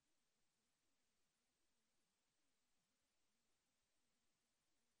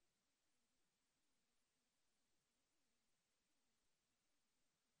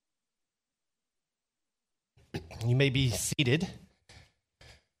You may be seated.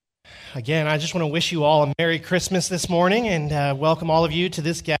 Again, I just want to wish you all a Merry Christmas this morning and welcome all of you to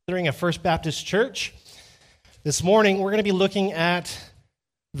this gathering of First Baptist Church. This morning, we're going to be looking at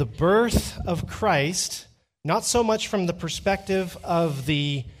the birth of Christ, not so much from the perspective of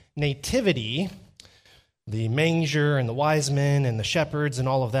the nativity, the manger and the wise men and the shepherds and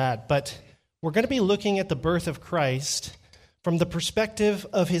all of that, but we're going to be looking at the birth of Christ from the perspective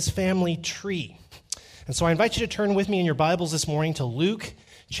of his family tree. And so I invite you to turn with me in your Bibles this morning to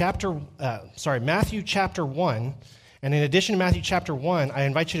Matthew chapter 1. And in addition to Matthew chapter 1, I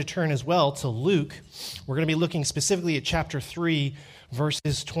invite you to turn as well to Luke. We're going to be looking specifically at chapter 3,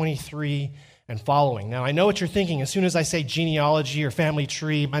 verses 23 and following. Now, I know what you're thinking. As soon as I say genealogy or family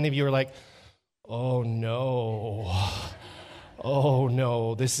tree, many of you are like, oh no,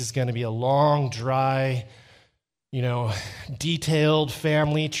 this is going to be a long, dry, detailed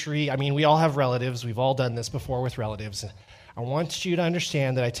family tree. I mean, we all have relatives. We've all done this before with relatives. I want you to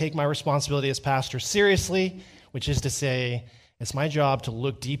understand that I take my responsibility as pastor seriously, which is to say, it's my job to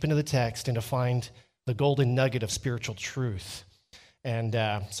look deep into the text and to find the golden nugget of spiritual truth. And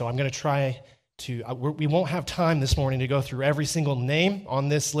so I'm going to try to, we won't have time this morning to go through every single name on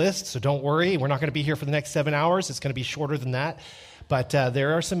this list, so don't worry. We're not going to be here for the next 7 hours. It's going to be shorter than that. But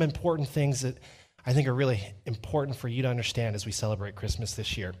there are some important things that I think are really important for you to understand as we celebrate Christmas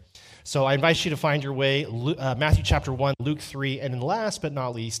this year. So I invite you to find your way, Matthew chapter 1, Luke 3, and then last but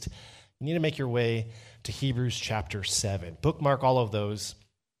not least, you need to make your way to Hebrews chapter 7. Bookmark all of those,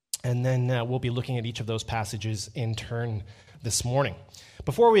 and then we'll be looking at each of those passages in turn this morning.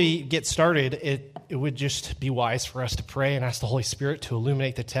 Before we get started, it would just be wise for us to pray and ask the Holy Spirit to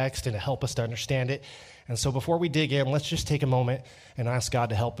illuminate the text and to help us to understand it. And so before we dig in, let's just take a moment and ask God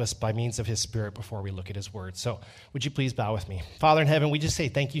to help us by means of his Spirit before we look at his word. So would you please bow with me? Father in heaven, we just say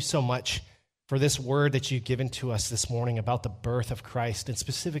thank you so much for this word that you've given to us this morning about the birth of Christ and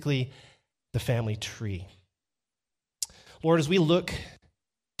specifically the family tree. Lord, as we look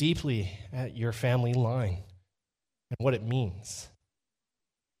deeply at your family line and what it means,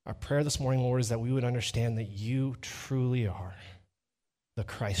 our prayer this morning, Lord, is that we would understand that you truly are the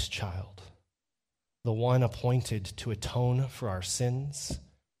Christ child, the one appointed to atone for our sins,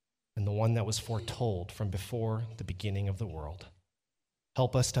 and the one that was foretold from before the beginning of the world.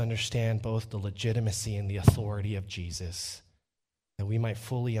 Help us to understand both the legitimacy and the authority of Jesus, that we might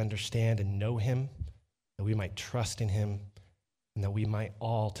fully understand and know him, that we might trust in him, and that we might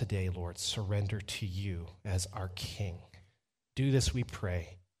all today, Lord, surrender to you as our King. Do this, we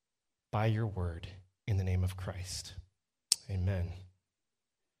pray, by your word, in the name of Christ. Amen.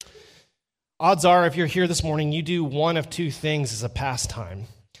 Odds are, if you're here this morning, you do one of two things as a pastime.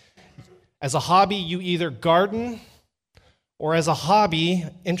 As a hobby, you either garden, or as a hobby,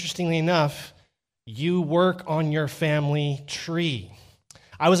 interestingly enough, you work on your family tree.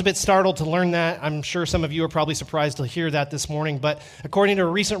 I was a bit startled to learn that. I'm sure some of you are probably surprised to hear that this morning, but according to a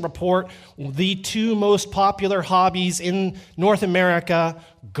recent report, the two most popular hobbies in North America,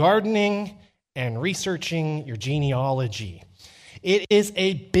 gardening and researching your genealogy. It is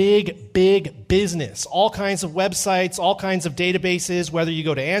a big, big business. All kinds of websites, all kinds of databases, whether you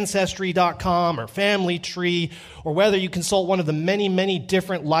go to Ancestry.com or Family Tree, or whether you consult one of the many, many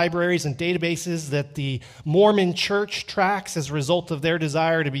different libraries and databases that the Mormon Church tracks as a result of their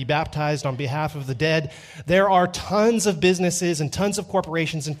desire to be baptized on behalf of the dead. There are tons of businesses and tons of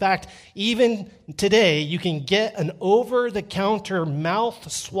corporations. In fact, even today, you can get an over-the-counter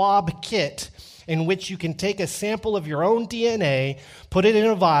mouth swab kit in which you can take a sample of your own DNA, put it in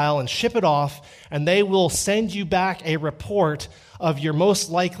a vial, and ship it off, and they will send you back a report of your most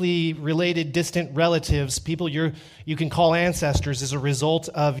likely related distant relatives, people you can call ancestors as a result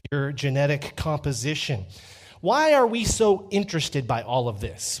of your genetic composition. Why are we so interested by all of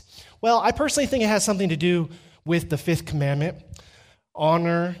this? Well, I personally think it has something to do with the fifth commandment.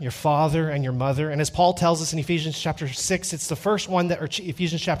 Honor your father and your mother. And as Paul tells us in Ephesians chapter 6, it's the first one or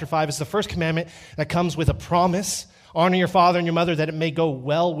Ephesians chapter 5, is the first commandment that comes with a promise. Honor your father and your mother that it may go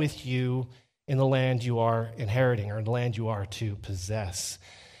well with you in the land you are inheriting or in the land you are to possess.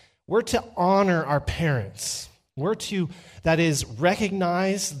 We're to honor our parents. We're to, that is,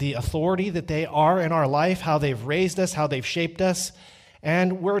 recognize the authority that they are in our life, how they've raised us, how they've shaped us.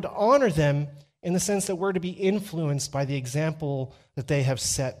 And we're to honor them in the sense that we're to be influenced by the example that they have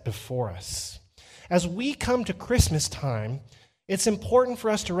set before us. As we come to Christmas time, it's important for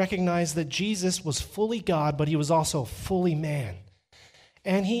us to recognize that Jesus was fully God, but he was also fully man.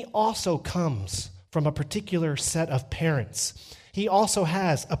 And he also comes from a particular set of parents. He also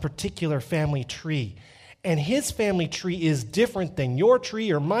has a particular family tree. And his family tree is different than your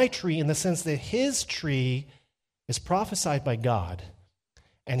tree or my tree in the sense that his tree is prophesied by God,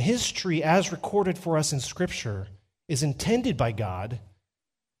 and his tree, as recorded for us in Scripture, is intended by God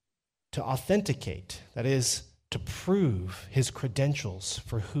to authenticate, that is, to prove his credentials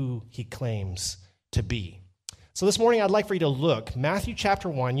for who he claims to be. So this morning I'd like for you to look, Matthew chapter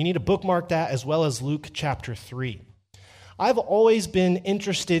 1, you need to bookmark that, as well as Luke chapter 3. I've always been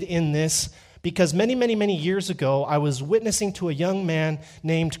interested in this because many years ago, I was witnessing to a young man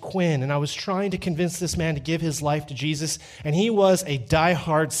named Quinn, and I was trying to convince this man to give his life to Jesus, and he was a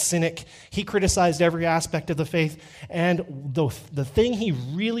diehard cynic. He criticized every aspect of the faith, and the thing he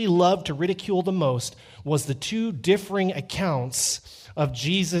really loved to ridicule the most was the two differing accounts of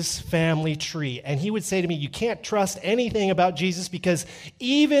Jesus' family tree. And he would say to me, you can't trust anything about Jesus because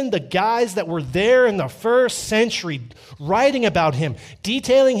even the guys that were there in the first century writing about him,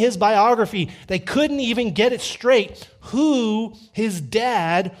 detailing his biography, they couldn't even get it straight who his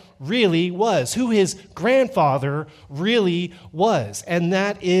dad really was, who his grandfather really was. And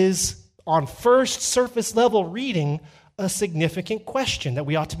that is, on first surface level reading, a significant question that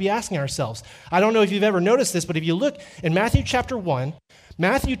we ought to be asking ourselves. I don't know if you've ever noticed this, but if you look in Matthew chapter 1,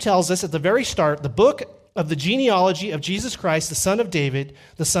 Matthew tells us at the very start, the book of the genealogy of Jesus Christ, the son of David,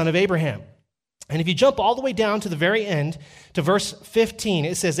 the son of Abraham. And if you jump all the way down to the very end, to verse 15,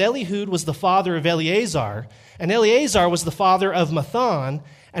 it says, Eliud was the father of Eleazar, and Eleazar was the father of Matthan,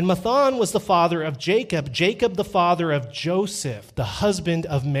 and Matthan was the father of Jacob, Jacob the father of Joseph, the husband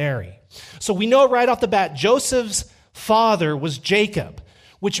of Mary. So we know right off the bat, Joseph's father was Jacob,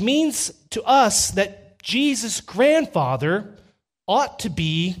 which means to us that Jesus' grandfather ought to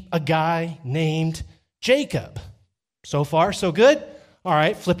be a guy named Jacob. So far, so good? All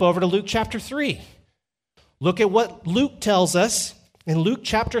right, flip over to Luke chapter 3. Look at what Luke tells us in Luke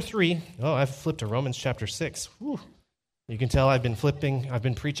chapter 3. Oh, I've flipped to Romans chapter 6. Whew. You can tell I've been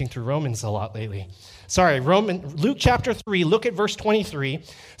preaching through Romans a lot lately. Sorry, Luke chapter 3, look at verse 23.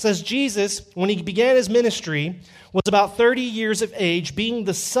 It says, Jesus, when he began his ministry, was about 30 years of age, being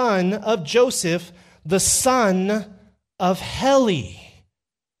the son of Joseph, the son of Heli.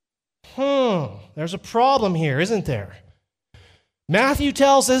 There's a problem here, isn't there? Matthew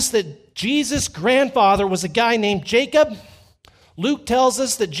tells us that Jesus' grandfather was a guy named Jacob. Luke tells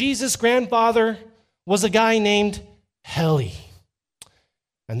us that Jesus' grandfather was a guy named Heli.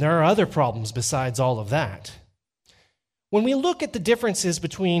 And there are other problems besides all of that. When we look at the differences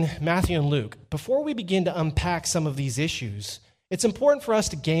between Matthew and Luke, before we begin to unpack some of these issues, it's important for us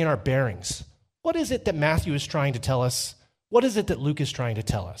to gain our bearings. What is it that Matthew is trying to tell us? What is it that Luke is trying to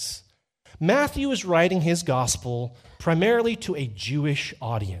tell us? Matthew is writing his gospel primarily to a Jewish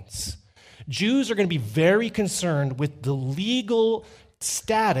audience. Jews are going to be very concerned with the legal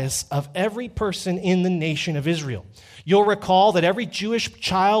status of every person in the nation of Israel. You'll recall that every Jewish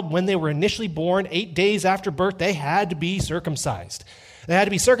child, when they were initially born, 8 days after birth, they had to be circumcised. They had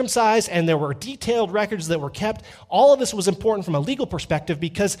to be circumcised, and there were detailed records that were kept. All of this was important from a legal perspective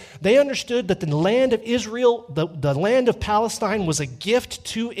because they understood that the land of Israel, the land of Palestine, was a gift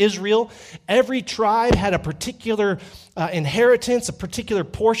to Israel. Every tribe had a particular inheritance, a particular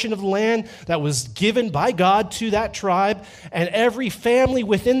portion of the land that was given by God to that tribe, and every family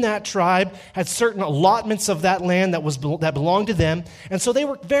within that tribe had certain allotments of that land that belonged to them. And so they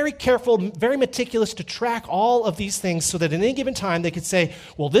were very careful, very meticulous to track all of these things so that at any given time they could say,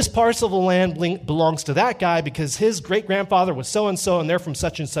 well, this parcel of the land belongs to that guy because his great-grandfather was so-and-so and they're from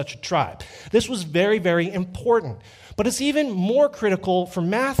such and such a tribe. This was very, very important. But it's even more critical for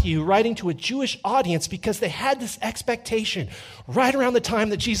Matthew writing to a Jewish audience because they had this expectation right around the time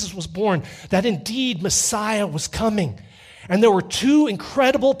that Jesus was born that indeed Messiah was coming. And there were two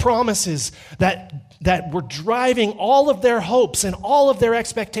incredible promises that were driving all of their hopes and all of their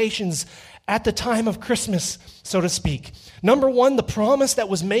expectations at the time of Christmas, so to speak. Number one, the promise that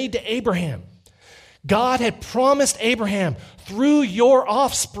was made to Abraham. God had promised Abraham, through your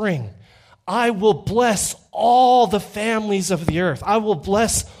offspring, I will bless all the families of the earth. I will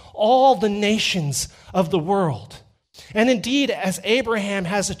bless all the nations of the world. And indeed, as Abraham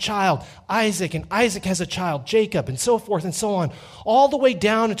has a child, Isaac, and Isaac has a child, Jacob, and so forth and so on, all the way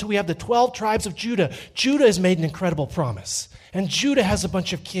down until we have the 12 tribes of Judah, Judah has made an incredible promise. And Judah has a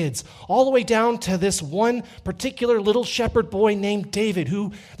bunch of kids, all the way down to this one particular little shepherd boy named David,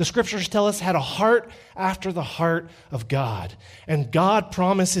 who the scriptures tell us had a heart after the heart of God. And God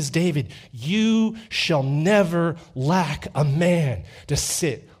promises David, you shall never lack a man to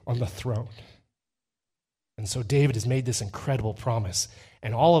sit on the throne. And so David has made this incredible promise.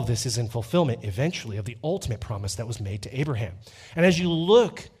 And all of this is in fulfillment, eventually, of the ultimate promise that was made to Abraham. And as you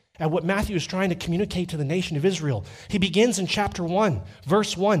look at what Matthew is trying to communicate to the nation of Israel. He begins in chapter 1,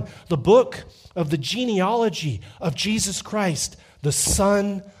 verse 1, the book of the genealogy of Jesus Christ, the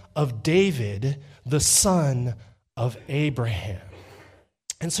son of David, the son of Abraham.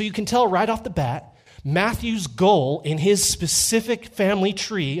 And so you can tell right off the bat, Matthew's goal in his specific family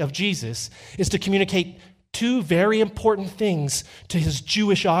tree of Jesus is to communicate two very important things to his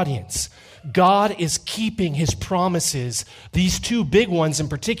Jewish audience. God is keeping his promises, these two big ones in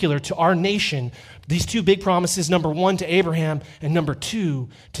particular to our nation, these two big promises, number one to Abraham and number two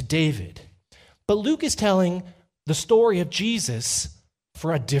to David. But Luke is telling the story of Jesus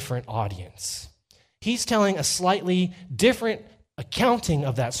for a different audience. He's telling a slightly different accounting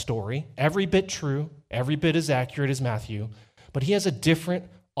of that story, every bit true, every bit as accurate as Matthew, but he has a different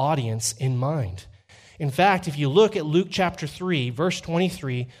audience in mind. In fact, if you look at Luke chapter 3, verse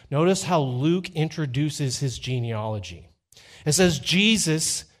 23, notice how Luke introduces his genealogy. It says,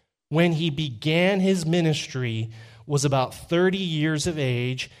 Jesus, when he began his ministry, was about 30 years of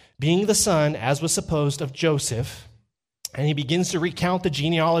age, being the son, as was supposed, of Joseph. And he begins to recount the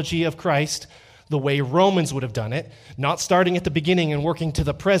genealogy of Christ the way Romans would have done it, not starting at the beginning and working to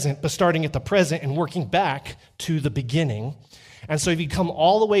the present, but starting at the present and working back to the beginning. And so if you come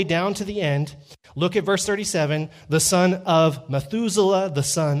all the way down to the end, look at verse 37, the son of Methuselah, the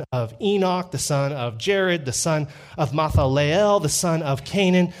son of Enoch, the son of Jared, the son of Mahalalel, the son of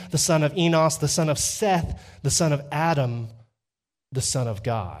Canaan, the son of Enos, the son of Seth, the son of Adam, the son of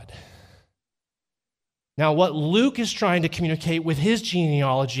God. Now, what Luke is trying to communicate with his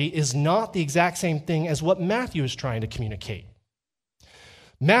genealogy is not the exact same thing as what Matthew is trying to communicate.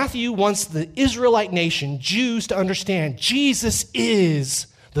 Matthew wants the Israelite nation, Jews, to understand Jesus is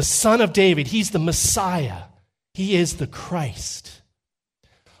the son of David. He's the Messiah. He is the Christ.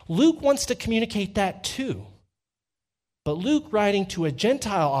 Luke wants to communicate that too. But Luke, writing to a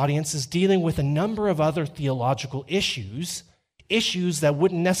Gentile audience, is dealing with a number of other theological issues that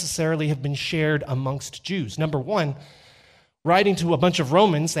wouldn't necessarily have been shared amongst Jews. Number one, writing to a bunch of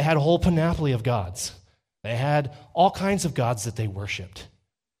Romans, they had a whole panoply of gods. They had all kinds of gods that they worshiped.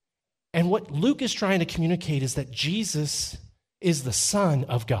 And what Luke is trying to communicate is that Jesus is the Son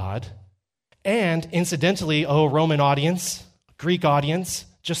of God. And incidentally, Roman audience, Greek audience,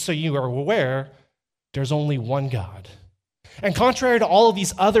 just so you are aware, there's only one God. And contrary to all of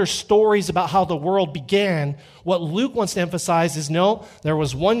these other stories about how the world began, what Luke wants to emphasize is no, there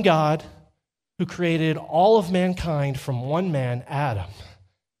was one God who created all of mankind from one man, Adam.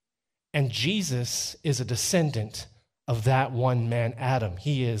 And Jesus is a descendant of that one man, Adam.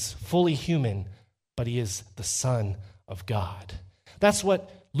 He is fully human, but he is the Son of God. That's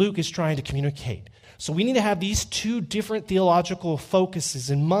what Luke is trying to communicate. So we need to have these two different theological focuses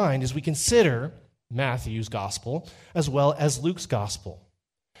in mind as we consider Matthew's gospel as well as Luke's gospel.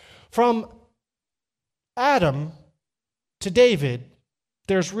 From Adam to David,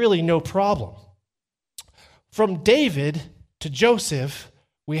 there's really no problem. From David to Joseph,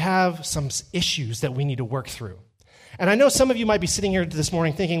 we have some issues that we need to work through. And I know some of you might be sitting here this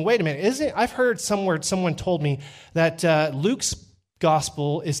morning thinking, wait a minute, I've heard somewhere someone told me that Luke's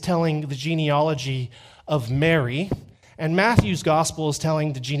gospel is telling the genealogy of Mary, and Matthew's gospel is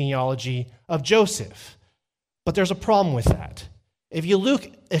telling the genealogy of Joseph. But there's a problem with that. If you look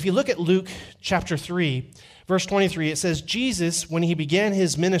at Luke chapter 3, verse 23, it says, Jesus, when he began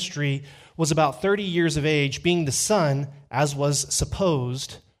his ministry, was about 30 years of age, being the son, as was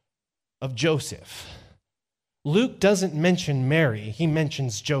supposed, of Joseph. Luke doesn't mention Mary, he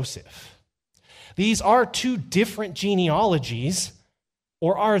mentions Joseph. These are two different genealogies,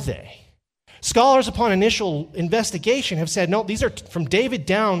 or are they? Scholars, upon initial investigation, have said, no, these are from David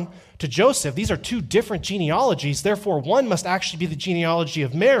down to Joseph. These are two different genealogies. Therefore, one must actually be the genealogy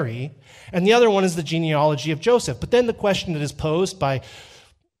of Mary, and the other one is the genealogy of Joseph. But then the question that is posed by,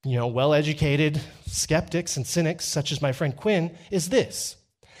 well-educated skeptics and cynics, such as my friend Quinn, is this.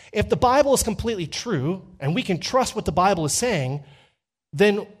 If the Bible is completely true, and we can trust what the Bible is saying,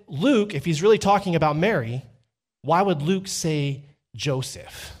 then Luke, if he's really talking about Mary, why would Luke say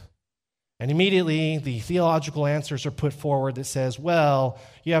Joseph? And immediately the theological answers are put forward that says, well,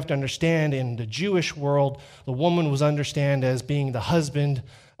 you have to understand in the Jewish world, the woman was understood as being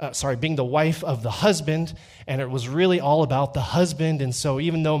being the wife of the husband, and it was really all about the husband. And so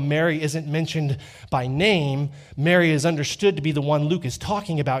even though Mary isn't mentioned by name, Mary is understood to be the one Luke is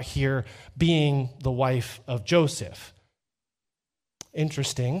talking about here, being the wife of Joseph.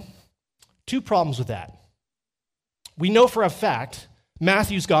 Interesting. Two problems with that. We know for a fact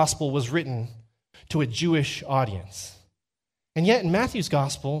Matthew's gospel was written to a Jewish audience. And yet in Matthew's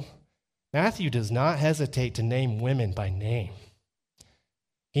gospel, Matthew does not hesitate to name women by name.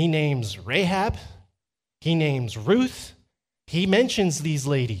 He names Rahab. He names Ruth. He mentions these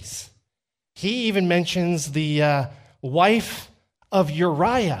ladies. He even mentions the wife of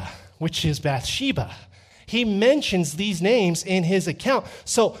Uriah, which is Bathsheba. He mentions these names in his account.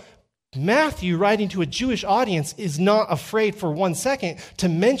 So Matthew, writing to a Jewish audience, is not afraid for 1 second to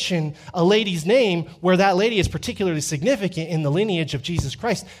mention a lady's name where that lady is particularly significant in the lineage of Jesus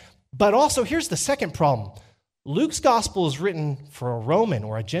Christ. But also, here's the second problem. Luke's gospel is written for a Roman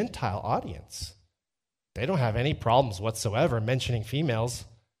or a Gentile audience. They don't have any problems whatsoever mentioning females.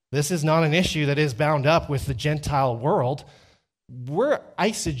 This is not an issue that is bound up with the Gentile world. We're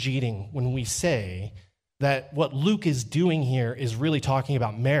eisegeting when we say that what Luke is doing here is really talking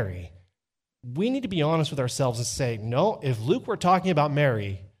about Mary. We need to be honest with ourselves and say, no, if Luke were talking about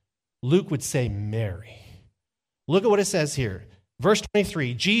Mary, Luke would say Mary. Look at what it says here. Verse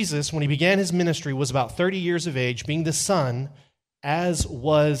 23, Jesus, when he began his ministry, was about 30 years of age, being the son, as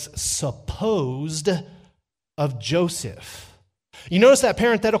was supposed, of Joseph. You notice that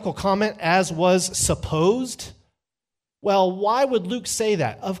parenthetical comment, as was supposed? Well, why would Luke say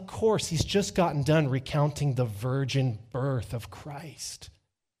that? Of course, he's just gotten done recounting the virgin birth of Christ.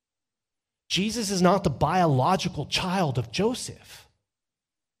 Jesus is not the biological child of Joseph,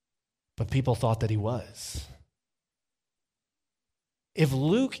 but people thought that he was. If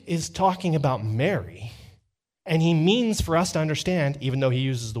Luke is talking about Mary, and he means for us to understand, even though he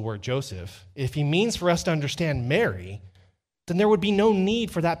uses the word Joseph, if he means for us to understand Mary, then there would be no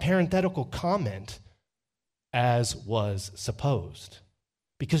need for that parenthetical comment, as was supposed,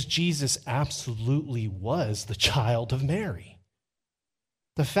 because Jesus absolutely was the child of Mary.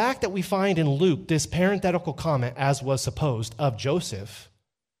 The fact that we find in Luke this parenthetical comment, as was supposed, of Joseph,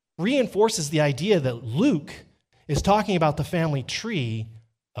 reinforces the idea that Luke is talking about the family tree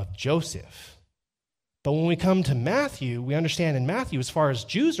of Joseph. But when we come to Matthew, we understand in Matthew, as far as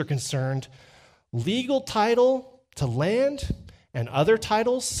Jews are concerned, legal title to land and other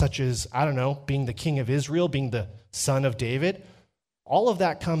titles, such as, being the king of Israel, being the son of David, all of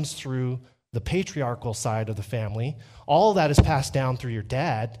that comes through the patriarchal side of the family. All of that is passed down through your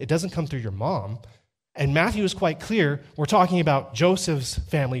dad. It doesn't come through your mom. And Matthew is quite clear. We're talking about Joseph's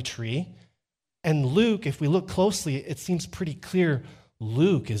family tree. And Luke, if we look closely, it seems pretty clear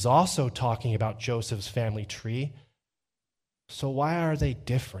Luke is also talking about Joseph's family tree. So why are they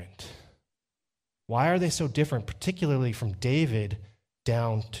different? Why are they so different, particularly from David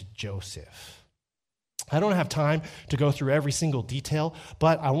down to Joseph? I don't have time to go through every single detail,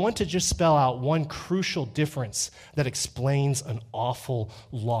 but I want to just spell out one crucial difference that explains an awful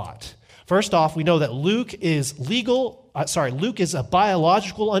lot. First off, we know that Luke is a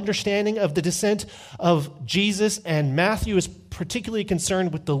biological understanding of the descent of Jesus, and Matthew is particularly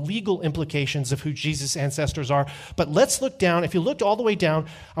concerned with the legal implications of who Jesus' ancestors are. But let's look down. If you looked all the way down,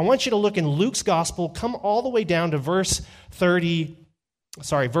 I want you to look in Luke's gospel, come all the way down to verse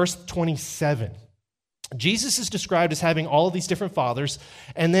 27. Jesus is described as having all of these different fathers,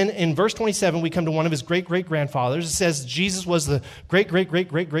 and then in verse 27, we come to one of his great-great-grandfathers. It says Jesus was the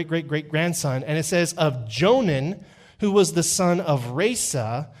great-great-great-great-great-great-grandson, and it says of Jonan, who was the son of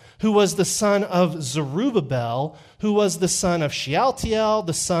Resa, who was the son of Zerubbabel, who was the son of Shealtiel,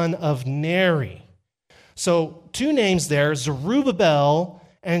 the son of Neri. So two names there, Zerubbabel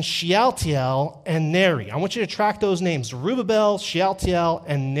and Shealtiel and Neri. I want you to track those names, Zerubbabel, Shealtiel,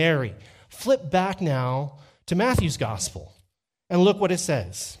 and Neri. Flip back now to Matthew's gospel and look what it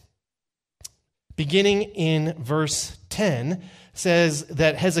says. Beginning in verse 10, says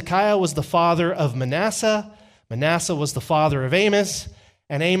that Hezekiah was the father of Manasseh, Manasseh was the father of Amos,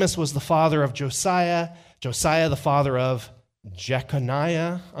 and Amos was the father of Josiah, Josiah the father of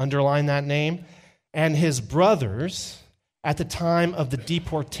Jeconiah, underline that name, and his brothers at the time of the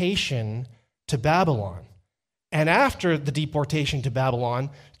deportation to Babylon. And after the deportation to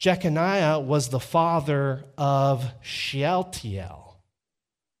Babylon, Jeconiah was the father of Shealtiel.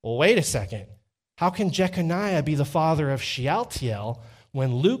 Well, wait a second. How can Jeconiah be the father of Shealtiel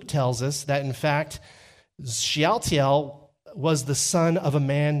when Luke tells us that, in fact, Shealtiel was the son of a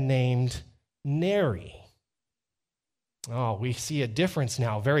man named Neri? Oh, we see a difference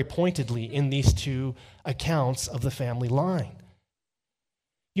now very pointedly in these two accounts of the family line.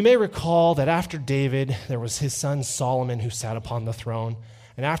 You may recall that after David, there was his son Solomon who sat upon the throne.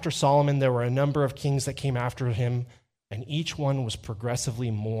 And after Solomon, there were a number of kings that came after him, and each one was progressively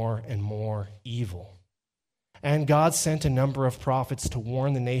more and more evil. And God sent a number of prophets to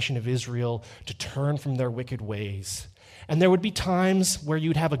warn the nation of Israel to turn from their wicked ways. And there would be times where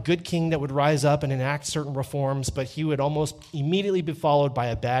you'd have a good king that would rise up and enact certain reforms, but he would almost immediately be followed by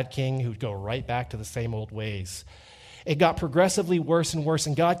a bad king who would go right back to the same old ways. it got progressively worse and worse,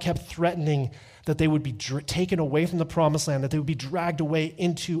 and God kept threatening that they would be taken away from the promised land, that they would be dragged away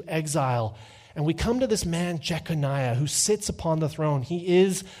into exile. And we come to this man, Jeconiah, who sits upon the throne. He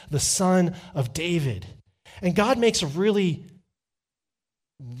is the son of David. And God makes a really,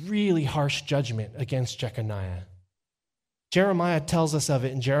 really harsh judgment against Jeconiah. Jeremiah tells us of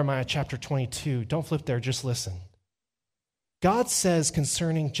it in Jeremiah chapter 22. Don't flip there, just listen. God says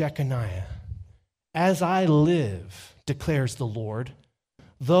concerning Jeconiah, "As I live, declares the Lord,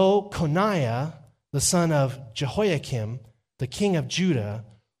 though Coniah, the son of Jehoiakim, the king of Judah,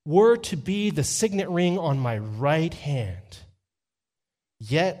 were to be the signet ring on my right hand,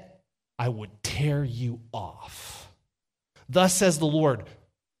 yet I would tear you off. Thus says the Lord,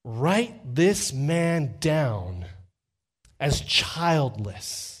 write this man down as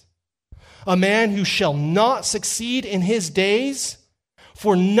childless, a man who shall not succeed in his days,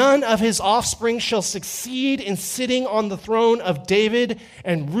 for none of his offspring shall succeed in sitting on the throne of David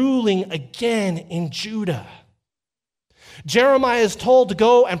and ruling again in Judah." Jeremiah is told to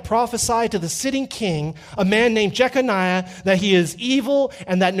go and prophesy to the sitting king, a man named Jeconiah, that he is evil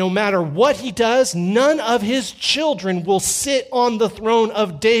and that no matter what he does, none of his children will sit on the throne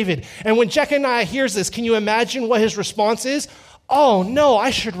of David. And when Jeconiah hears this, can you imagine what his response is? "Oh no,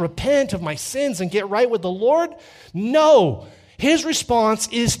 I should repent of my sins and get right with the Lord?" No. His response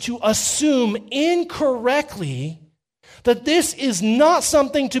is to assume incorrectly that this is not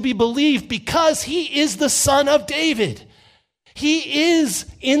something to be believed because he is the son of David. He is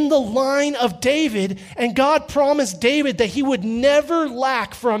in the line of David, and God promised David that he would never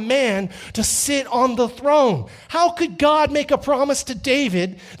lack for a man to sit on the throne. How could God make a promise to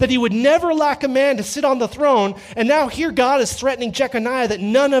David that he would never lack a man to sit on the throne, and now here God is threatening Jeconiah that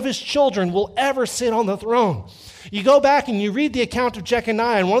none of his children will ever sit on the throne? You go back and you read the account of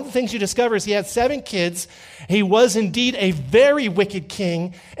Jeconiah, and one of the things you discover is he had 7 kids. He was indeed a very wicked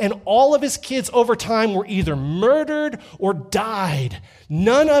king, and all of his kids over time were either murdered or died.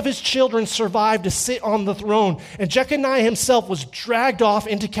 None of his children survived to sit on the throne, and Jeconiah himself was dragged off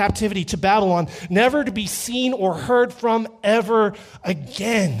into captivity to Babylon, never to be seen or heard from ever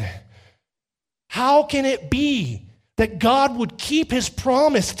again. How can it be that God would keep his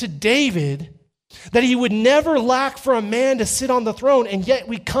promise to David that he would never lack for a man to sit on the throne, and yet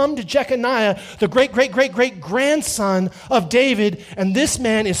we come to Jeconiah, the great-great-great-great-grandson of David, and this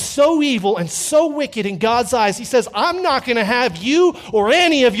man is so evil and so wicked in God's eyes. He says, "I'm not going to have you or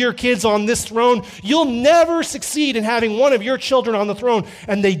any of your kids on this throne. You'll never succeed in having one of your children on the throne."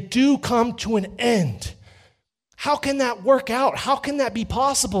 And they do come to an end. How can that work out? How can that be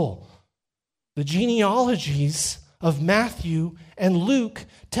possible? The genealogies of Matthew and Luke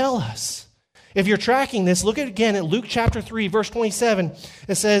tell us. If you're tracking this, look again at Luke chapter 3, verse 27.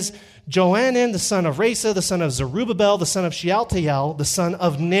 It says, "Johanan, the son of Rhesa, the son of Zerubbabel, the son of Shealtiel, the son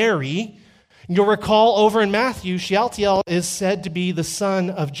of Neri." You'll recall over in Matthew, Shealtiel is said to be the son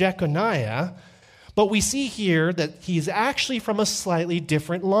of Jeconiah, but we see here that he's actually from a slightly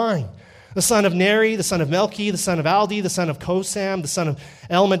different line. The son of Neri, the son of Melchi, the son of Aldi, the son of Kosam, the son of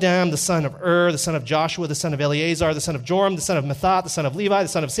Elmadam, the son of the son of Joshua, the son of Eleazar, the son of Joram, the son of Mathat, the son of Levi, the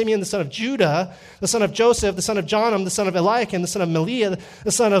son of Simeon, the son of Judah, the son of Joseph, the son of Jonam, the son of Eliakim, the son of Meliah,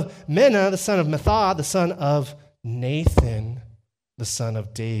 the son of Menah, the son of Mathat, the son of Nathan, the son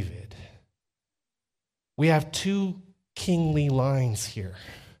of David. We have 2 kingly lines here,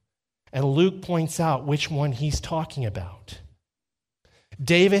 and Luke points out which one he's talking about.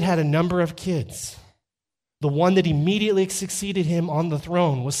 David had a number of kids. The one that immediately succeeded him on the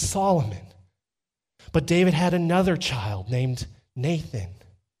throne was Solomon. But David had another child named Nathan.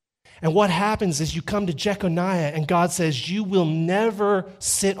 And what happens is you come to Jeconiah and God says, "You will never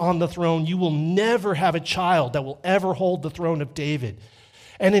sit on the throne. You will never have a child that will ever hold the throne of David."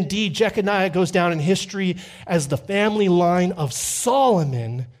 And indeed, Jeconiah goes down in history as the family line of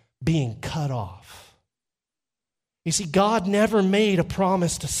Solomon being cut off. You see, God never made a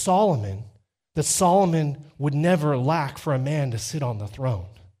promise to Solomon that Solomon would never lack for a man to sit on the throne.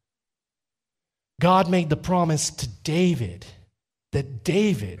 God made the promise to David that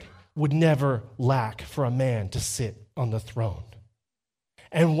David would never lack for a man to sit on the throne.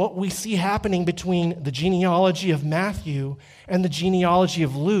 And what we see happening between the genealogy of Matthew and the genealogy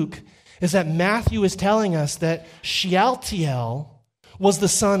of Luke is that Matthew is telling us that Shealtiel was the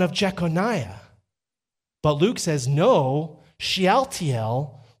son of Jeconiah. But Luke says, no,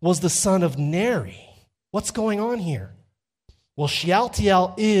 Shealtiel was the son of Neri. What's going on here? Well,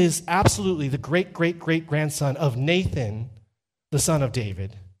 Shealtiel is absolutely the great-great-great-grandson of Nathan, the son of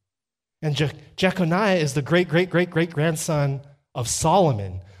David. And Jeconiah is the great-great-great-great-grandson of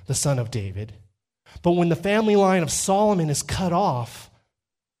Solomon, the son of David. But when the family line of Solomon is cut off,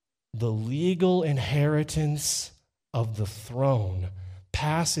 the legal inheritance of the throne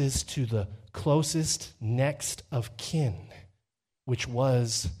passes to the closest next of kin, which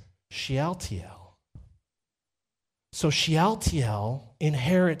was Shealtiel. So Shealtiel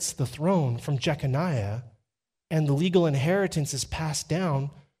inherits the throne from Jeconiah, and the legal inheritance is passed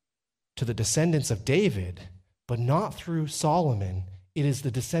down to the descendants of David, but not through Solomon. It is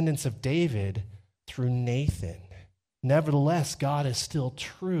the descendants of David through Nathan. Nevertheless, God is still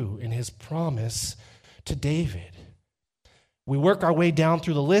true in his promise to David. We work our way down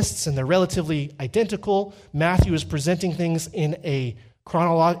through the lists, and they're relatively identical. Matthew is presenting things in a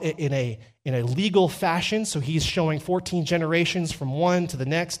legal fashion, so he's showing 14 generations from one to the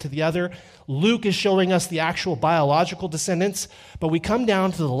next to the other. Luke is showing us the actual biological descendants, but we come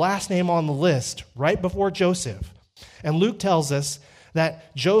down to the last name on the list, right before Joseph. And Luke tells us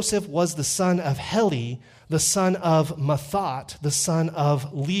that Joseph was the son of Heli, the son of Mathat, the son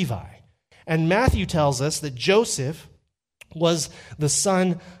of Levi. And Matthew tells us that Joseph was the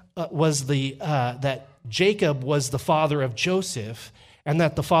son, that Jacob was the father of Joseph, and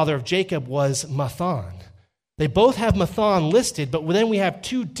that the father of Jacob was Mathan. They both have Mathan listed, but then we have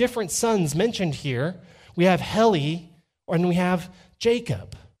two different sons mentioned here. We have Heli, and we have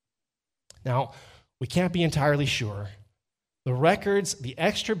Jacob. Now, we can't be entirely sure. The records, the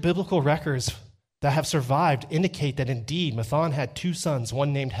extra biblical records that have survived indicate that indeed Mathan had two sons,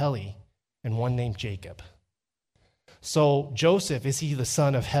 one named Heli and one named Jacob. So Joseph, is he the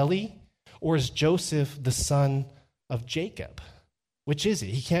son of Heli, or is Joseph the son of Jacob? Which is it?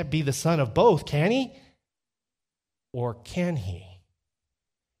 He can't be the son of both, can he? Or can he?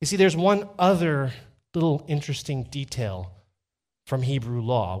 You see, there's one other little interesting detail from Hebrew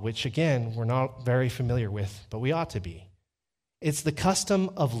law, which again, we're not very familiar with, but we ought to be. It's the custom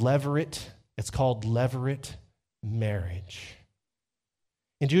of levirate. It's called levirate marriage.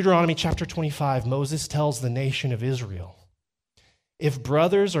 In Deuteronomy chapter 25, Moses tells the nation of Israel, if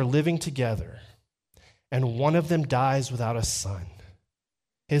brothers are living together and one of them dies without a son,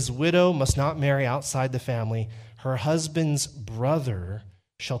 his widow must not marry outside the family. Her husband's brother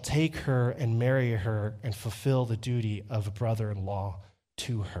shall take her and marry her and fulfill the duty of a brother-in-law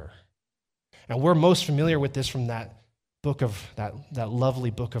to her. And we're most familiar with this from that book of that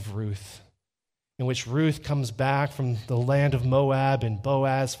lovely book of Ruth, in which Ruth comes back from the land of Moab and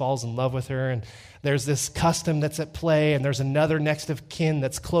Boaz falls in love with her, and there's this custom that's at play, and there's another next of kin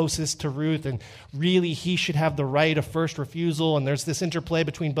that's closest to Ruth, and really he should have the right of first refusal, and there's this interplay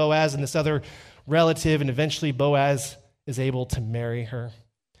between Boaz and this other relative, and eventually Boaz is able to marry her.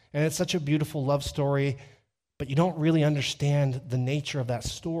 And it's such a beautiful love story, but you don't really understand the nature of that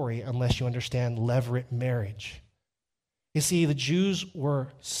story unless you understand levirate marriage. You see, the Jews were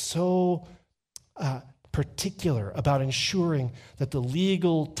so particular about ensuring that the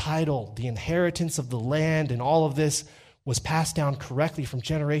legal title, the inheritance of the land, and all of this was passed down correctly from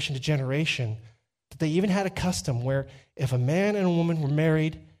generation to generation, that they even had a custom where if a man and a woman were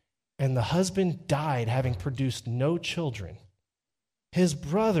married and the husband died having produced no children, his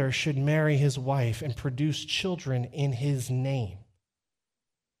brother should marry his wife and produce children in his name.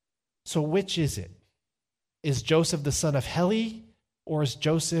 So which is it? Is Joseph the son of Heli, or is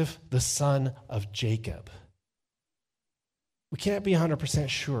Joseph the son of Jacob? We can't be 100%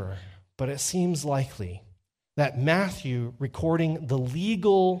 sure, but it seems likely that Matthew, recording the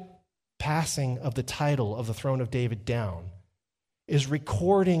legal passing of the title of the throne of David down, is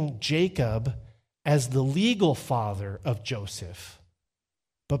recording Jacob as the legal father of Joseph.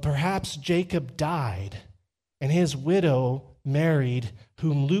 But perhaps Jacob died, and his widow married,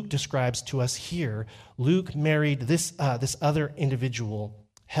 whom Luke describes to us here. Luke married this other individual,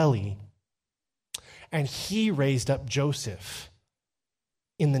 Heli, and he raised up Joseph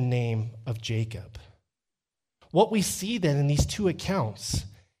in the name of Jacob. What we see then in these two accounts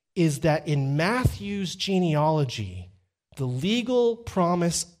is that in Matthew's genealogy, the legal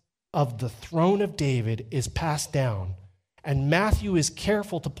promise of the throne of David is passed down, and Matthew is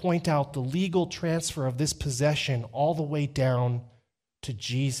careful to point out the legal transfer of this possession all the way down to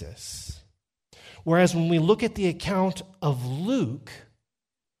Jesus. Whereas when we look at the account of Luke,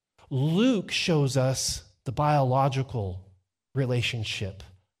 Luke shows us the biological relationship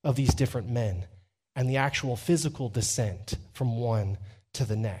of these different men and the actual physical descent from one to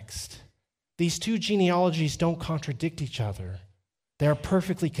the next. These two genealogies don't contradict each other. They are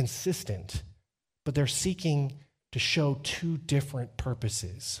perfectly consistent, but they're seeking to show two different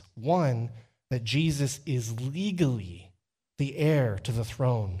purposes. One, that Jesus is legally the heir to the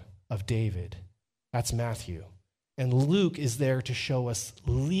throne of David. That's Matthew. And Luke is there to show us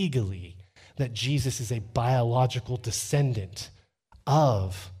legally that Jesus is a biological descendant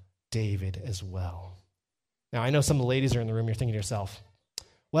of David as well. Now, I know some of the ladies are in the room. You're thinking to yourself,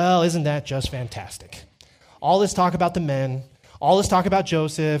 well, isn't that just fantastic? All this talk about the men, all this talk about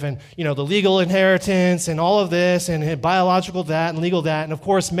Joseph and, the legal inheritance and all of this and biological that and legal that. And, of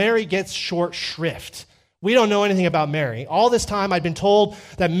course, Mary gets short shrift. We don't know anything about Mary. All this time I've been told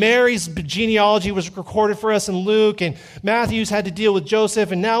that Mary's genealogy was recorded for us in Luke, and Matthew's had to deal with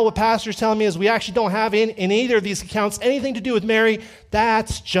Joseph, and now what Pastor's telling me is we actually don't have in either of these accounts anything to do with Mary.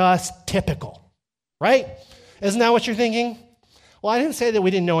 That's just typical, right? Isn't that what you're thinking? Well, I didn't say that we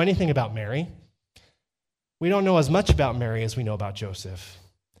didn't know anything about Mary. We don't know as much about Mary as we know about Joseph,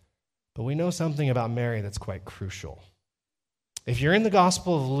 but we know something about Mary that's quite crucial. If you're in the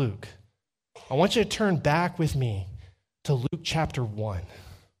Gospel of Luke, I want you to turn back with me to Luke chapter 1.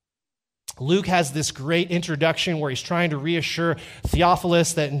 Luke has this great introduction where he's trying to reassure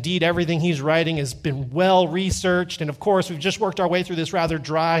Theophilus that indeed everything he's writing has been well researched. And of course, we've just worked our way through this rather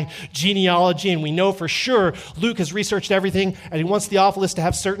dry genealogy, and we know for sure Luke has researched everything, and he wants Theophilus to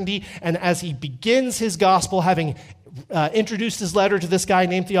have certainty. And as he begins his gospel, having introduced his letter to this guy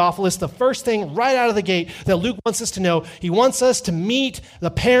named Theophilus, the first thing right out of the gate that Luke wants us to know, he wants us to meet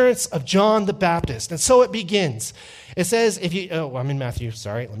the parents of John the Baptist. And so it begins. It says, I'm in Matthew,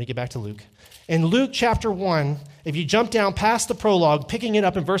 sorry, let me get back to Luke. In Luke chapter 1, if you jump down past the prologue, picking it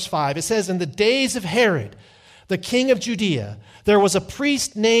up in verse 5, it says, in the days of Herod, the king of Judea, there was a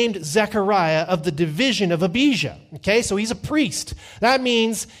priest named Zechariah of the division of Abijah. Okay, so he's a priest. That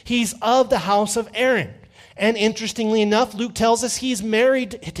means he's of the house of Aaron. And interestingly enough, Luke tells us he's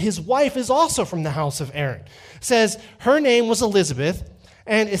married. His wife is also from the house of Aaron. It says her name was Elizabeth,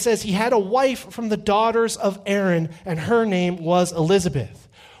 and it says he had a wife from the daughters of Aaron, and her name was Elizabeth.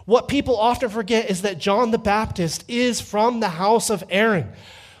 What people often forget is that John the Baptist is from the house of Aaron.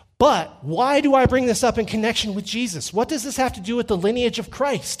 But why do I bring this up in connection with Jesus? What does this have to do with the lineage of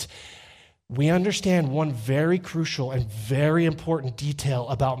Christ? We understand one very crucial and very important detail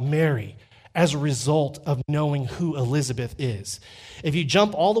about Mary as a result of knowing who Elizabeth is. If you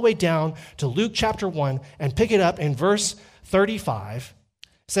jump all the way down to Luke chapter 1 and pick it up in verse 35,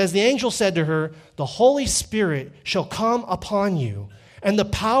 it says, the angel said to her, the Holy Spirit shall come upon you, and the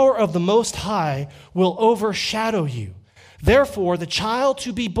power of the Most High will overshadow you. Therefore, the child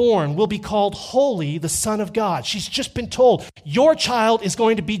to be born will be called Holy, the Son of God. She's just been told, your child is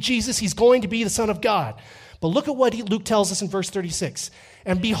going to be Jesus. He's going to be the Son of God. But look at what Luke tells us in verse 36.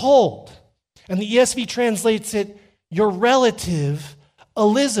 And behold, and the ESV translates it, your relative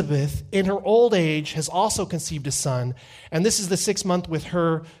Elizabeth in her old age has also conceived a son. And this is the 6th month with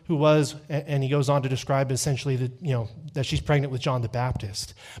her who was, and he goes on to describe essentially that she's pregnant with John the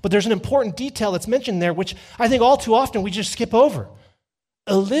Baptist. But there's an important detail that's mentioned there, which I think all too often we just skip over.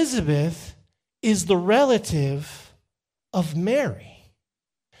 Elizabeth is the relative of Mary.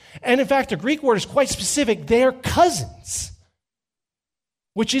 And in fact, the Greek word is quite specific. They are cousins.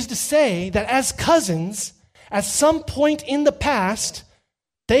 Which is to say that as cousins, at some point in the past,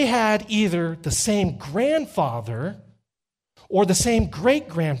 they had either the same grandfather or the same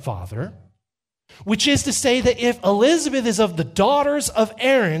great-grandfather, which is to say that if Elizabeth is of the daughters of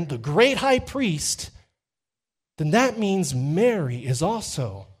Aaron, the great high priest, then that means Mary is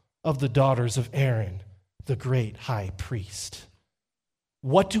also of the daughters of Aaron, the great high priest.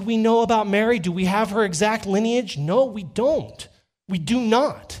 What do we know about Mary? Do we have her exact lineage? No, we don't. We do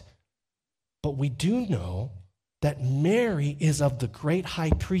not. But we do know that Mary is of the great high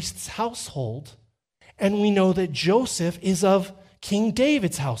priest's household, and we know that Joseph is of King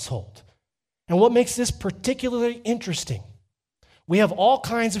David's household. And what makes this particularly interesting, we have all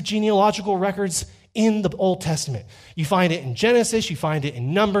kinds of genealogical records in the Old Testament. You find it in Genesis, you find it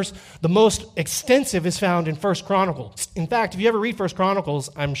in Numbers. The most extensive is found in 1 Chronicles. In fact, if you ever read 1 Chronicles,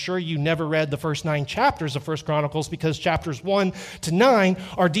 I'm sure you never read the first 9 chapters of 1 Chronicles, because chapters 1 to 9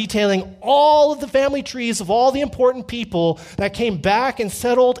 are detailing all of the family trees of all the important people that came back and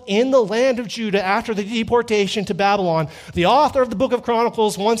settled in the land of Judah after the deportation to Babylon. The author of the book of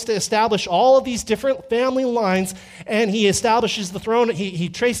Chronicles wants to establish all of these different family lines, and he establishes the throne. He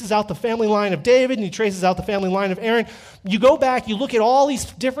traces out the family line of David, and he traces out the family line of Aaron. You go back, you look at all these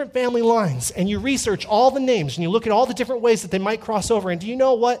different family lines, and you research all the names, and you look at all the different ways that they might cross over. And do you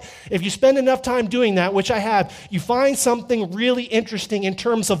know what? If you spend enough time doing that, which I have, you find something really interesting in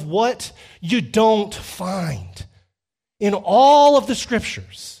terms of what you don't find in all of the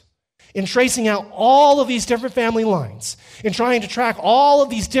scriptures, in tracing out all of these different family lines, in trying to track all of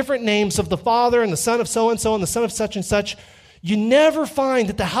these different names of the father and the son of so-and-so and the son of such and such. You never find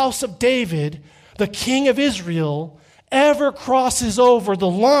that the house of David, the king of Israel, ever crosses over the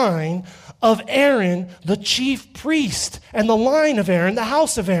line of Aaron, the chief priest, and the line of Aaron, the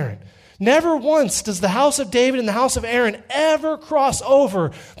house of Aaron. Never once does the house of David and the house of Aaron ever cross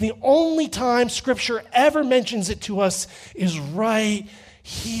over. The only time Scripture ever mentions it to us is right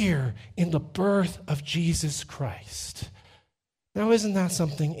here in the birth of Jesus Christ. Now, isn't that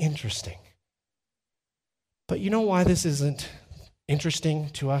something interesting? But you know why this isn't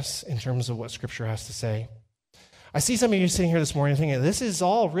interesting to us in terms of what Scripture has to say? I see some of you sitting here this morning thinking, this is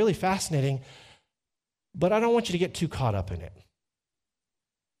all really fascinating, but I don't want you to get too caught up in it.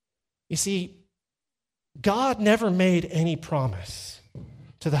 You see, God never made any promise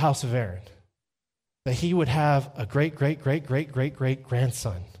to the house of Aaron that he would have a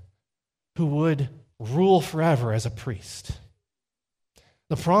great-great-great-great-great-great-grandson who would rule forever as a priest.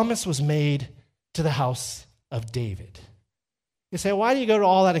 The promise was made to the house of David. You say, why do you go to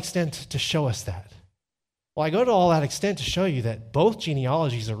all that extent to show us that? Well, I go to all that extent to show you that both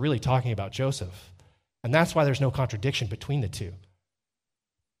genealogies are really talking about Joseph, and that's why there's no contradiction between the two.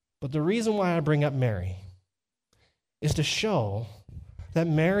 But the reason why I bring up Mary is to show that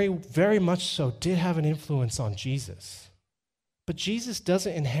Mary very much so did have an influence on Jesus. But Jesus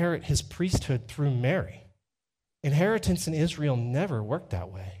doesn't inherit his priesthood through Mary. Inheritance in Israel never worked that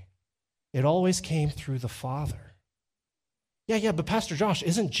way. It always came through the Father. Yeah, but Pastor Josh,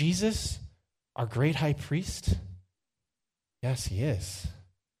 isn't Jesus our great high priest? Yes, he is.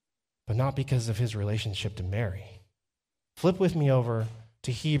 But not because of his relationship to Mary. Flip with me over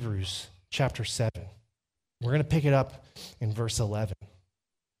to Hebrews chapter 7. We're going to pick it up in verse 11.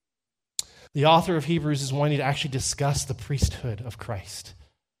 The author of Hebrews is wanting to actually discuss the priesthood of Christ.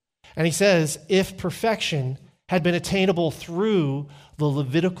 And he says, if perfection had been attainable through the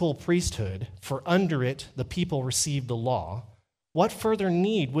Levitical priesthood, for under it the people received the law, what further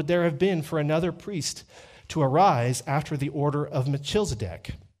need would there have been for another priest to arise after the order of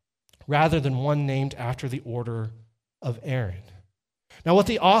Melchizedek, rather than one named after the order of Aaron? Now, what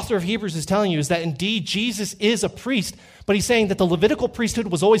the author of Hebrews is telling you is that indeed Jesus is a priest, but he's saying that the Levitical priesthood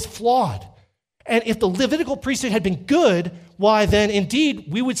was always flawed. And if the Levitical priesthood had been good, why then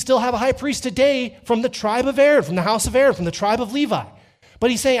indeed we would still have a high priest today from the tribe of Aaron, from the house of Aaron, from the tribe of Levi. But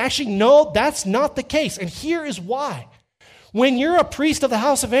he's saying, actually, no, that's not the case. And here is why. When you're a priest of the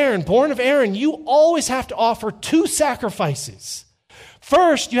house of Aaron, born of Aaron, you always have to offer two sacrifices.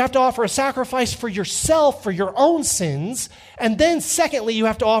 First, you have to offer a sacrifice for yourself, for your own sins. And then secondly, you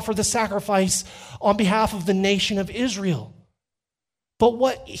have to offer the sacrifice on behalf of the nation of Israel. But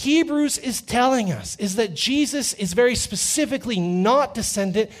what Hebrews is telling us is that Jesus is very specifically not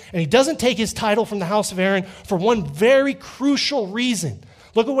descendant, and he doesn't take his title from the house of Aaron for one very crucial reason.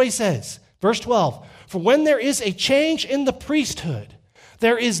 Look at what he says. Verse 12, for when there is a change in the priesthood,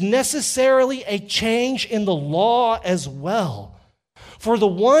 there is necessarily a change in the law as well. For the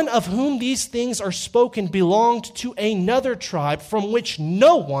one of whom these things are spoken belonged to another tribe from which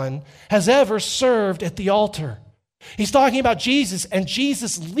no one has ever served at the altar. He's talking about Jesus, and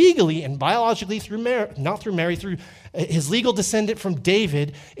Jesus legally and biologically through Mary, not through Mary, through his legal descendant from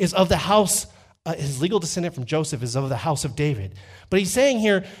David is of the house, his legal descendant from Joseph is of the house of David. But he's saying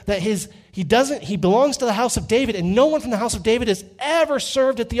here that he belongs to the house of David, and no one from the house of David has ever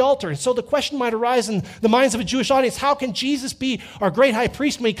served at the altar. And so the question might arise in the minds of a Jewish audience, how can Jesus be our great high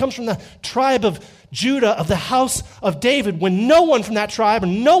priest when he comes from the tribe of Judah, of the house of David, when no one from that tribe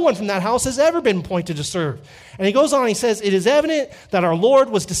and no one from that house has ever been appointed to serve? And he goes on, he says, it is evident that our Lord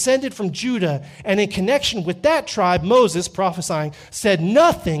was descended from Judah, and in connection with that tribe, Moses, prophesying, said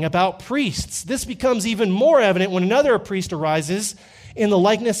nothing about priests. This becomes even more evident when another priest arises in the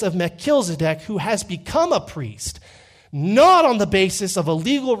likeness of Melchizedek, who has become a priest, not on the basis of a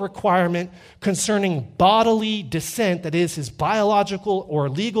legal requirement concerning bodily descent, that is, his biological or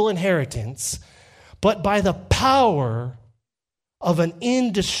legal inheritance, but by the power of an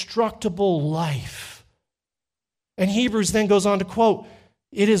indestructible life. And Hebrews then goes on to quote,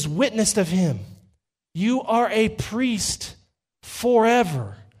 it is witnessed of him, you are a priest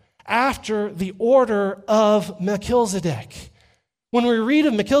forever, after the order of Melchizedek. When we read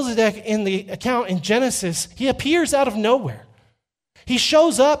of Melchizedek in the account in Genesis, he appears out of nowhere. He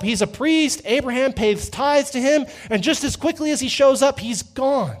shows up, he's a priest, Abraham pays tithes to him, and just as quickly as he shows up, he's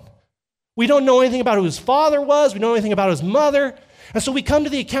gone. We don't know anything about who his father was, we don't know anything about his mother, and so we come to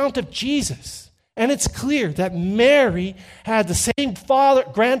the account of Jesus, and it's clear that Mary had the same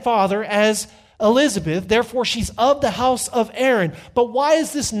grandfather as Elizabeth, therefore she's of the house of Aaron. But why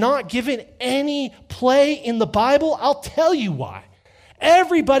is this not given any play in the Bible? I'll tell you why.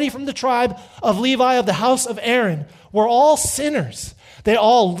 Everybody from the tribe of Levi, of the house of Aaron, were all sinners. They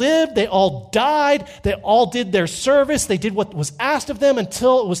all lived, they all died, they all did their service, they did what was asked of them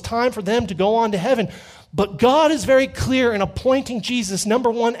until it was time for them to go on to heaven. But God is very clear in appointing Jesus,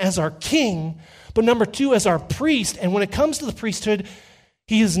 number one, as our king, but number two, as our priest. And when it comes to the priesthood,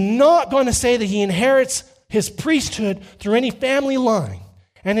 he is not going to say that he inherits his priesthood through any family line.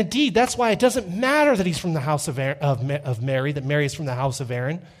 And indeed, that's why it doesn't matter that he's from the house of Mary, that Mary is from the house of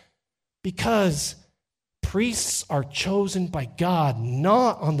Aaron, because priests are chosen by God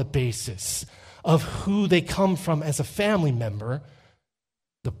not on the basis of who they come from as a family member.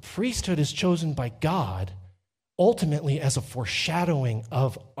 The priesthood is chosen by God ultimately as a foreshadowing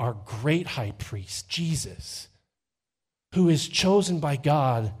of our great high priest, Jesus, who is chosen by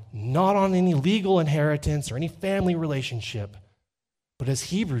God not on any legal inheritance or any family relationship, but as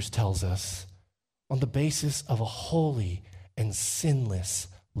Hebrews tells us, on the basis of a holy and sinless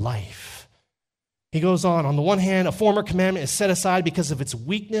life. He goes on the one hand, a former commandment is set aside because of its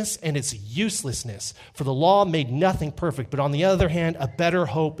weakness and its uselessness, for the law made nothing perfect. But on the other hand, a better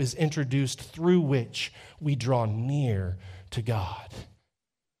hope is introduced through which we draw near to God.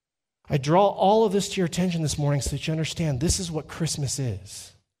 I draw all of this to your attention this morning so that you understand this is what Christmas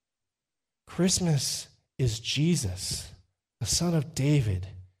is. Christmas is Jesus, the Son of David,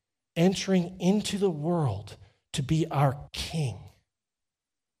 entering into the world to be our King,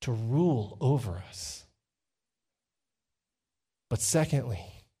 to rule over us. But secondly,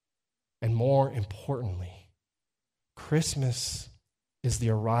 and more importantly, Christmas is the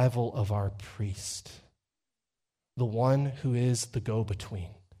arrival of our priest, the one who is the go-between,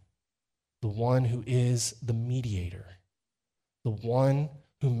 the one who is the mediator, the one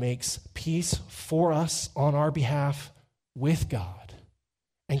who makes peace for us on our behalf with God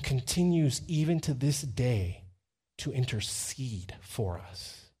and continues even to this day to intercede for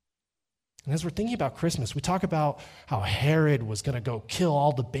us. And as we're thinking about Christmas, we talk about how Herod was going to go kill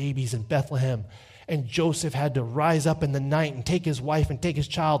all the babies in Bethlehem, and Joseph had to rise up in the night and take his wife and take his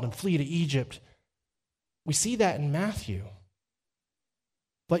child and flee to Egypt. We see that in Matthew.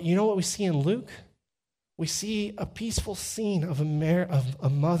 But you know what we see in Luke? We see a peaceful scene of a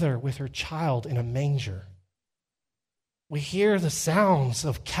mother with her child in a manger. We hear the sounds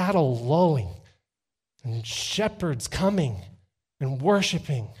of cattle lowing and shepherds coming and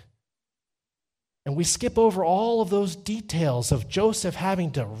worshiping. And we skip over all of those details of Joseph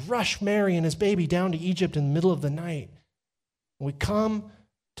having to rush Mary and his baby down to Egypt in the middle of the night. And we come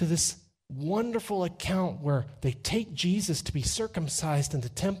to this wonderful account where they take Jesus to be circumcised in the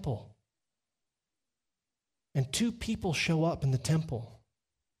temple. And two people show up in the temple,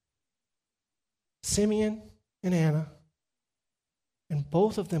 Simeon and Anna. And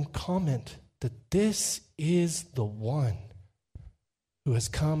both of them comment that this is the one who has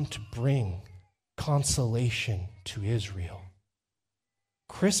come to bring consolation to Israel.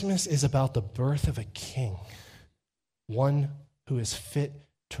 Christmas is about the birth of a king, one who is fit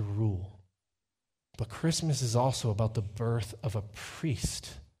to rule. But Christmas is also about the birth of a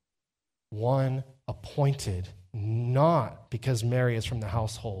priest, one appointed not because Mary is from the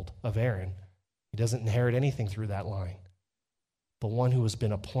household of Aaron. He doesn't inherit anything through that line, but one who has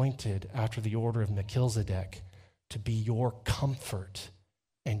been appointed after the order of Melchizedek to be your comfort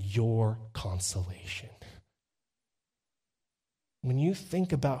and your consolation. When you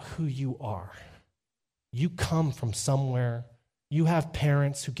think about who you are, you come from somewhere, you have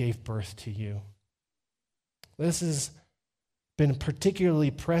parents who gave birth to you. This has been particularly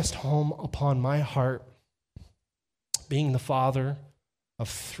pressed home upon my heart, being the father of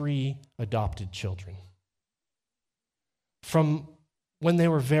 3 adopted children. From when they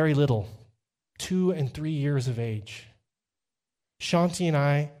were very little, 2 and 3 years of age, Shanti and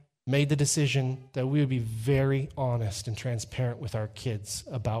I made the decision that we would be very honest and transparent with our kids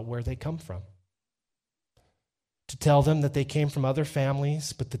about where they come from. To tell them that they came from other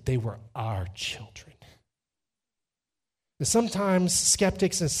families, but that they were our children. And sometimes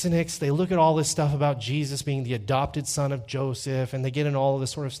skeptics and cynics, they look at all this stuff about Jesus being the adopted son of Joseph, and they get into all of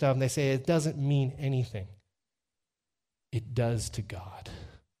this sort of stuff, and they say it doesn't mean anything. It does to God.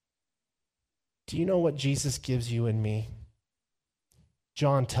 Do you know what Jesus gives you and me?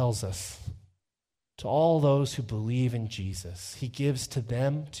 John tells us, to all those who believe in Jesus, he gives to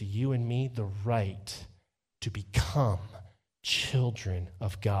them, to you and me, the right to become children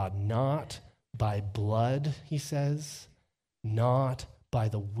of God, not by blood, he says, not by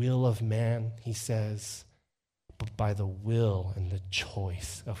the will of man, he says, but by the will and the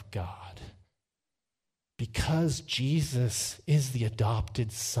choice of God. Because Jesus is the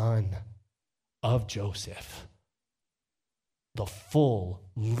adopted son of Joseph, the full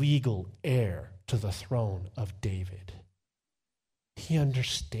legal heir to the throne of David. He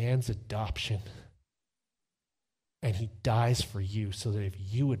understands adoption. And he dies for you so that if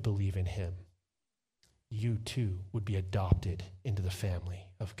you would believe in him, you too would be adopted into the family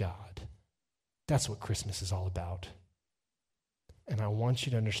of God. That's what Christmas is all about. And I want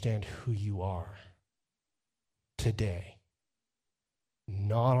you to understand who you are today,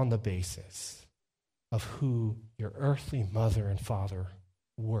 not on the basis of who your earthly mother and father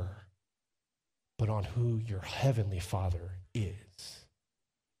were, but on who your heavenly Father is.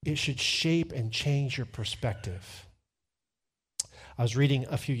 It should shape and change your perspective. I was reading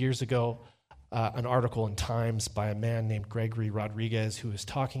a few years ago an article in Times by a man named Gregory Rodriguez who was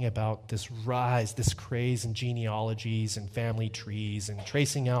talking about this rise, this craze in genealogies and family trees and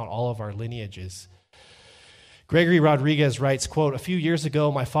tracing out all of our lineages. Gregory Rodriguez writes, quote, "A few years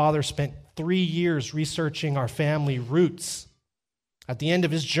ago, my father spent 3 years researching our family roots. At the end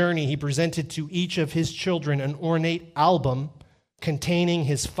of his journey, he presented to each of his children an ornate album containing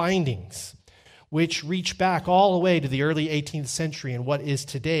his findings, which reach back all the way to the early 18th century in what is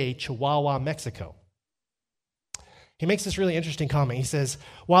today Chihuahua, Mexico." He makes this really interesting comment. He says,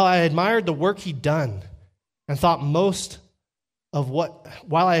 while I admired the work he'd done, I thought mostly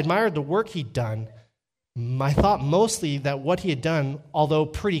that what he had done, although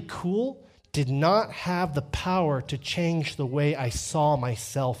pretty cool, did not have the power to change the way I saw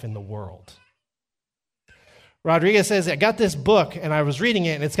myself in the world. Rodriguez says, I got this book and I was reading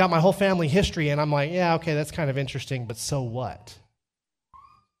it and it's got my whole family history and I'm like, yeah, okay, that's kind of interesting, but so what?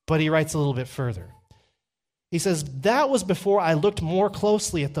 But he writes a little bit further. He says, that was before I looked more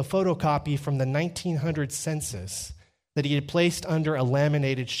closely at the photocopy from the 1900 census that he had placed under a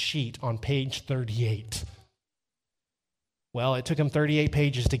laminated sheet on page 38. Well, it took him 38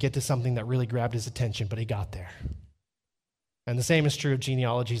 pages to get to something that really grabbed his attention, but he got there. And the same is true of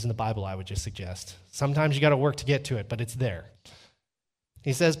genealogies in the Bible, I would just suggest. Sometimes you got to work to get to it, but it's there.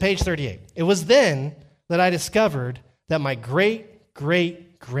 He says, page 38, "It was then that I discovered that my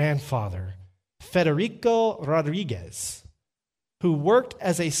great-great-grandfather, Federico Rodriguez, who worked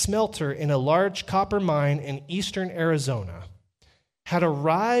as a smelter in a large copper mine in eastern Arizona, had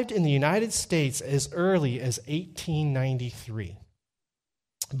arrived in the United States as early as 1893.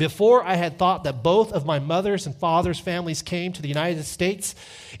 Before I had thought that both of my mother's and father's families came to the United States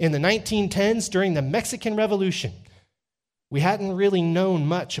in the 1910s during the Mexican Revolution. We hadn't really known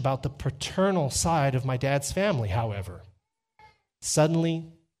much about the paternal side of my dad's family, however.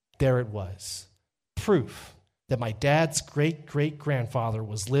 Suddenly, there it was, proof that my dad's great-great-grandfather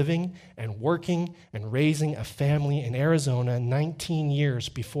was living and working and raising a family in Arizona 19 years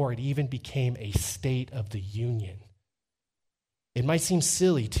before it even became a state of the Union. It might seem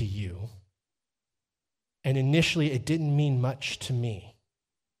silly to you, and initially it didn't mean much to me.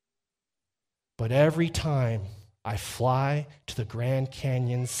 But every time I fly to the Grand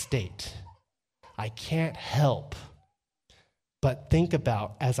Canyon State, I can't help but think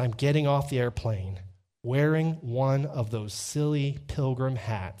about, as I'm getting off the airplane, wearing one of those silly pilgrim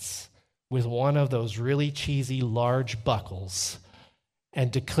hats with one of those really cheesy large buckles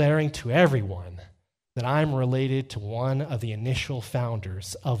and declaring to everyone that I'm related to one of the initial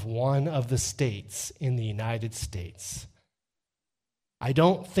founders of one of the states in the United States. I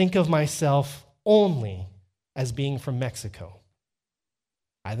don't think of myself only as being from Mexico.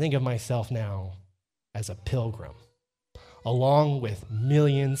 I think of myself now as a pilgrim, along with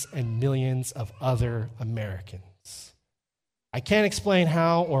millions and millions of other Americans. I can't explain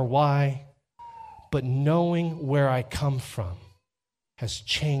how or why, but knowing where I come from has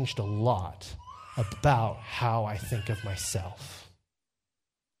changed a lot about how I think of myself.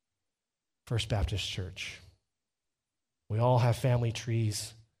 First Baptist Church. We all have family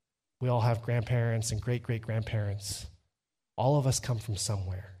trees. We all have grandparents and great-great-grandparents. All of us come from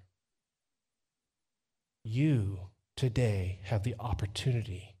somewhere. You today have the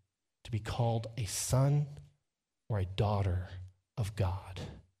opportunity to be called a son or a daughter of God.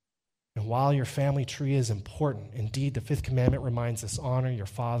 And while your family tree is important, indeed the fifth commandment reminds us, honor your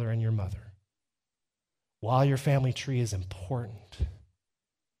father and your mother. While your family tree is important,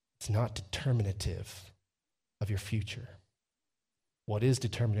 it's not determinative of your future. What is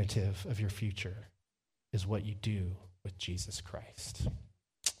determinative of your future is what you do with Jesus Christ.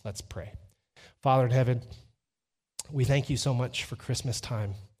 Let's pray. Father in heaven, we thank you so much for Christmas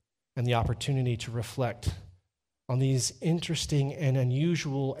time and the opportunity to reflect on these interesting and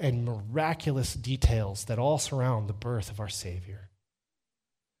unusual and miraculous details that all surround the birth of our Savior.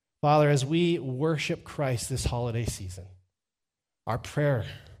 Father, as we worship Christ this holiday season, our prayer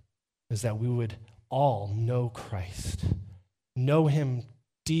is that we would all know Christ, know him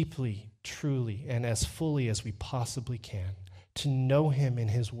deeply, truly, and as fully as we possibly can, to know him in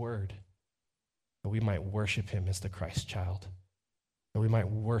his word, that we might worship him as the Christ child, that we might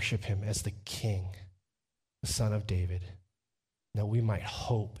worship him as the King, the Son of David, that we might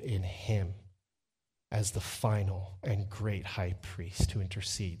hope in him as the final and great high priest who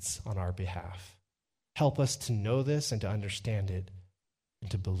intercedes on our behalf. Help us to know this and to understand it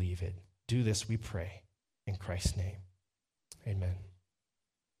and to believe it. Do this, we pray, in Christ's name. Amen.